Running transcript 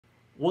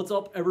What's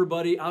up,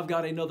 everybody? I've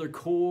got another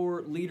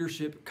core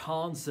leadership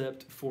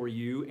concept for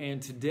you,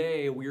 and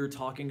today we are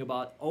talking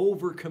about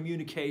over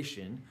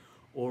communication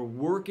or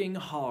working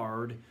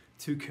hard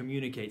to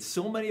communicate.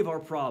 So many of our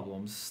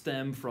problems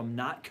stem from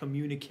not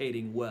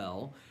communicating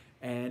well,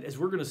 and as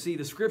we're going to see,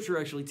 the scripture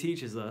actually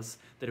teaches us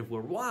that if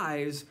we're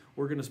wise,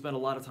 we're going to spend a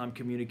lot of time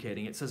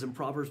communicating. It says in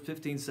Proverbs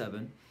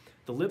 15:7,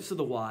 the lips of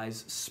the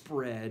wise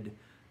spread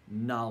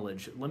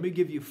knowledge. Let me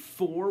give you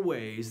 4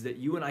 ways that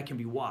you and I can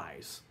be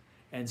wise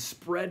and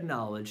spread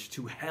knowledge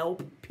to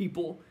help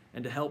people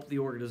and to help the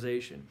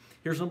organization.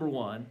 Here's number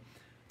 1.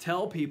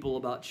 Tell people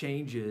about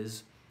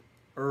changes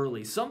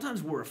early.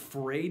 Sometimes we're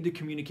afraid to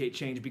communicate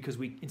change because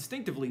we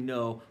instinctively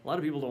know a lot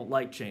of people don't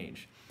like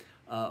change.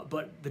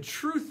 But the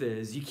truth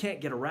is, you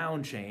can't get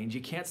around change. You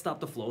can't stop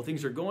the flow.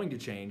 Things are going to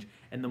change.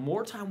 And the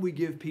more time we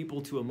give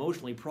people to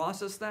emotionally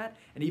process that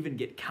and even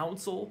get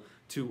counsel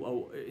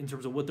in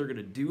terms of what they're going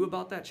to do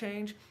about that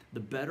change, the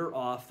better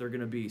off they're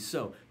going to be.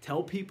 So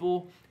tell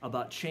people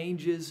about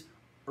changes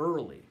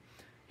early.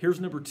 Here's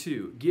number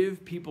 2,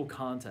 give people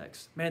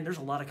context. Man, there's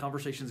a lot of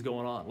conversations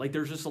going on. Like,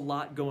 there's just a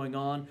lot going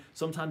on.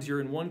 Sometimes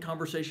you're in one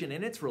conversation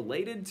and it's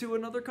related to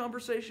another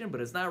conversation, but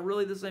it's not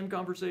really the same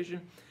conversation.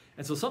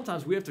 And so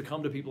sometimes we have to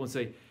come to people and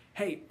say,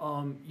 hey,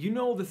 you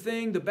know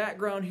the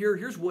background here,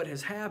 here's what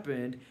has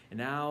happened, and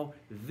now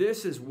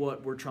this is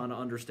what we're trying to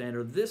understand,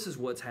 or this is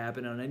what's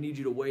happened, and I need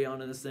you to weigh on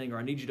this thing, or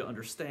I need you to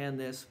understand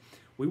this.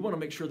 We want to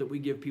make sure that we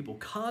give people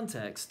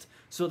context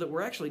so that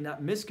we're actually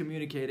not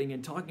miscommunicating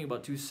and talking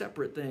about 2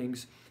 separate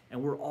things,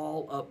 and we're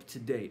all up to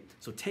date.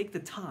 So take the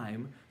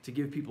time to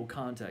give people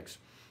context.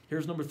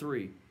 Here's number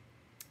 3.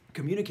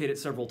 Communicate it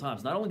several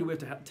times. Not only do we have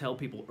to tell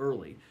people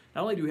early,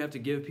 not only do we have to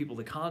give people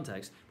the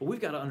context, but we've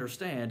got to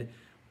understand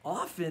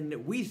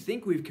often we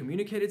think we've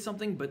communicated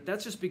something, but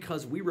that's just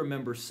because we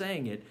remember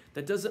saying it.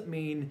 That doesn't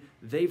mean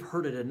they've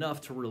heard it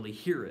enough to really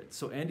hear it.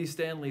 So Andy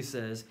Stanley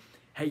says,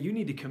 hey, you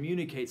need to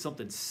communicate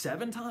something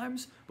 7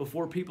 times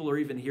before people are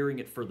even hearing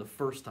it for the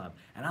first time.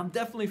 And I'm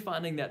definitely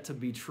finding that to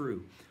be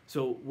true.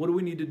 So what do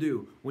we need to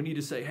do? We need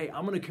to say, hey,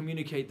 I'm going to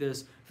communicate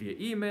this via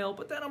email,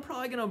 but then I'm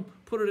probably going to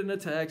put it in a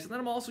text, and then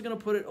I'm also going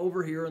to put it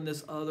over here in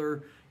this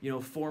other,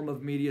 form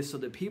of media so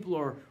that people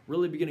are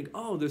really beginning,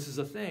 oh, this is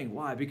a thing.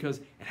 Why? Because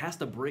it has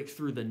to break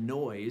through the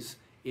noise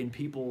in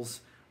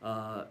people's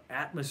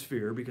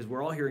atmosphere, because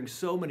we're all hearing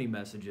so many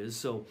messages.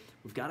 So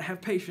we've got to have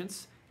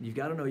patience. You've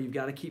got to know you've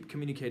got to keep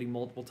communicating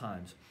multiple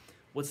times.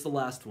 What's the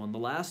last one? The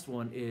last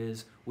one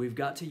is we've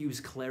got to use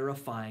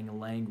clarifying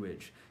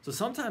language. So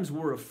sometimes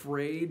we're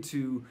afraid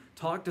to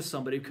talk to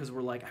somebody because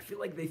we're like, I feel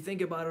like they think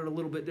about it a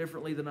little bit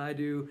differently than I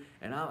do,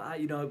 and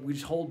we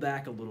just hold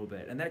back a little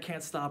bit, and that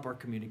can't stop our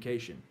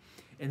communication.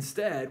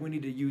 Instead, we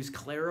need to use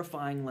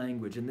clarifying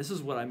language, and this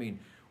is what I mean.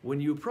 When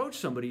you approach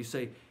somebody, you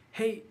say,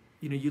 hey,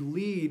 you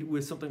lead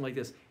with something like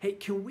this. Hey,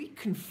 can we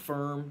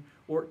confirm,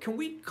 or can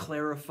we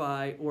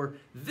clarify, or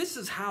this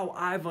is how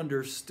I've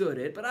understood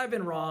it, but I've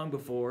been wrong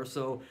before,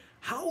 so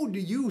how do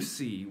you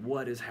see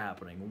what is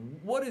happening?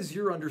 What is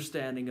your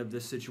understanding of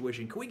this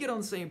situation? Can we get on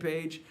the same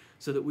page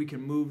so that we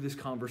can move this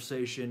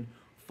conversation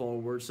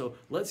forward? So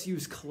let's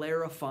use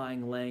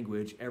clarifying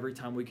language every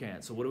time we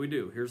can. So what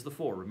do? Here's the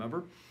 4,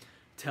 remember?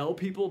 Tell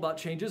people about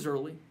changes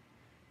early,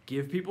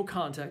 give people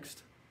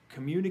context,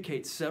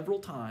 communicate several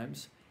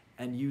times,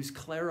 and use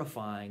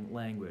clarifying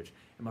language.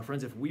 And my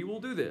friends, if we will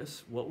do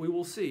this, what we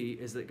will see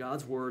is that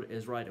God's word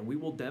is right, and we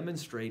will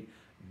demonstrate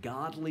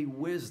godly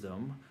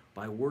wisdom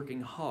by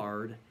working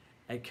hard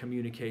at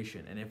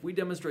communication. And if we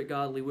demonstrate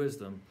godly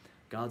wisdom,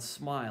 God's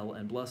smile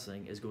and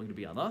blessing is going to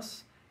be on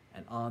us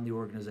and on the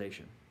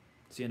organization.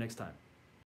 See you next time.